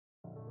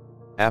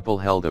Apple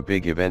held a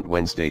big event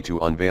Wednesday to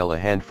unveil a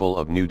handful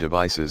of new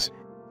devices,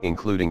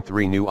 including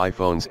 3 new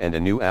iPhones and a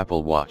new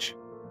Apple Watch.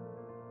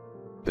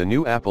 The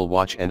new Apple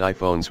Watch and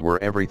iPhones were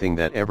everything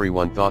that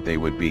everyone thought they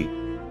would be,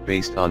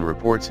 based on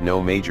reports.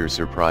 No major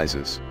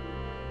surprises.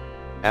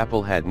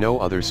 Apple had no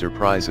other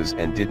surprises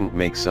and didn't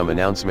make some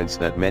announcements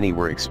that many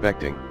were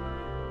expecting.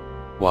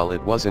 While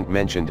it wasn't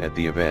mentioned at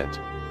the event,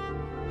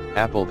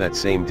 Apple that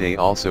same day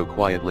also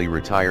quietly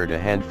retired a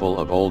handful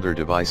of older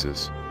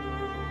devices,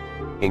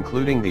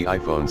 including the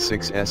iPhone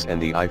 6s and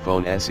the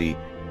iPhone SE,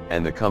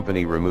 and the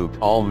company removed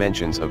all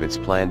mentions of its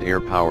planned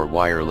AirPower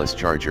wireless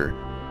charger,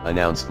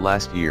 announced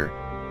last year,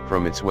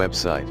 from its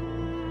website.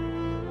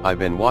 I've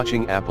been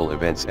watching Apple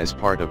events as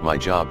part of my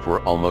job for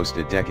almost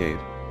a decade.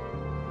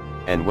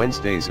 And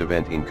Wednesday's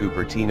event in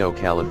Cupertino,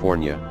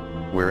 California,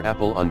 where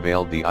Apple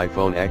unveiled the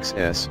iPhone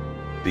XS,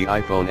 the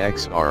iPhone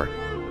XR,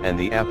 and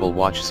the Apple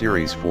Watch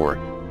Series 4,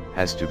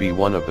 has to be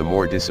one of the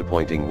more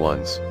disappointing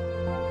ones.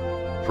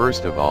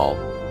 First of all,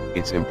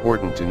 it's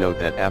important to note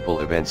that Apple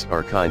events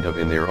are kind of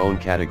in their own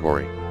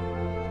category.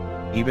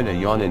 Even a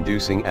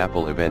yawn-inducing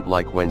Apple event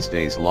like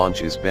Wednesday's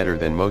launch is better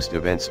than most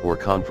events or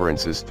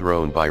conferences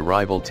thrown by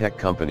rival tech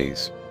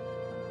companies,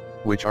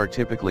 which are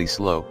typically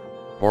slow,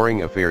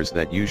 boring affairs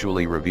that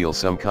usually reveal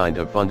some kind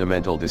of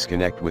fundamental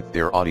disconnect with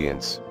their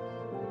audience.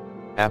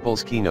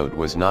 Apple's keynote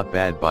was not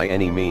bad by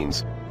any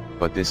means,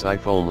 but this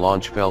iPhone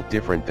launch felt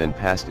different than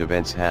past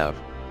events have.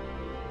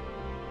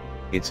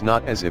 It's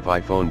not as if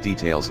iPhone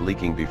details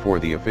leaking before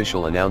the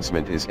official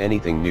announcement is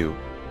anything new,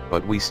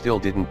 but we still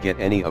didn't get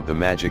any of the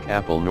magic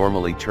Apple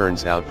normally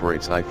turns out for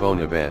its iPhone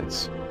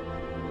events.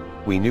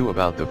 We knew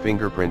about the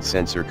fingerprint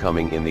sensor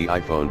coming in the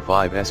iPhone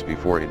 5s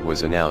before it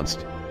was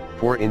announced,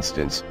 for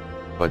instance,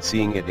 but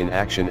seeing it in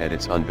action at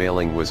its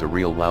unveiling was a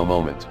real wow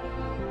moment.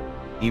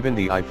 Even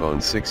the iPhone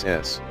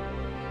 6s,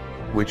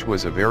 which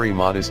was a very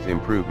modest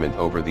improvement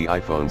over the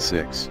iPhone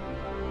 6,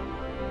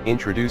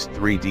 introduced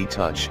 3D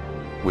Touch,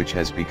 which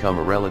has become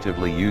a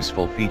relatively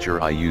useful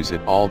feature. I use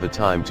it all the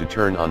time to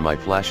turn on my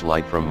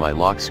flashlight from my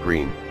lock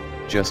screen,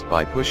 just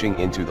by pushing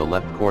into the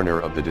left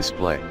corner of the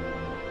display.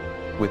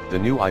 With the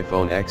new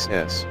iPhone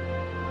XS,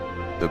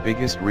 the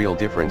biggest real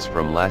difference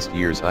from last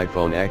year's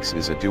iPhone X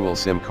is a dual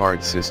SIM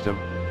card system,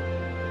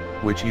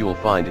 which you'll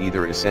find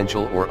either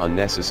essential or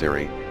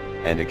unnecessary,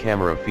 and a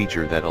camera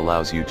feature that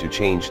allows you to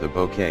change the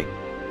bokeh,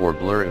 or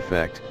blur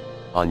effect,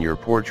 on your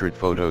portrait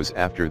photos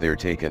after they're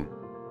taken.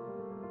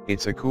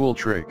 It's a cool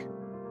trick,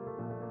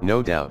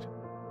 no doubt.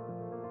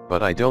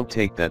 But I don't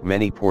take that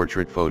many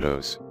portrait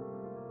photos.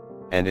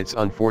 And it's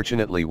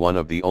unfortunately one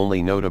of the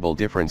only notable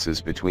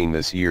differences between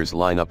this year's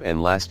lineup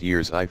and last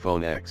year's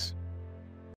iPhone X.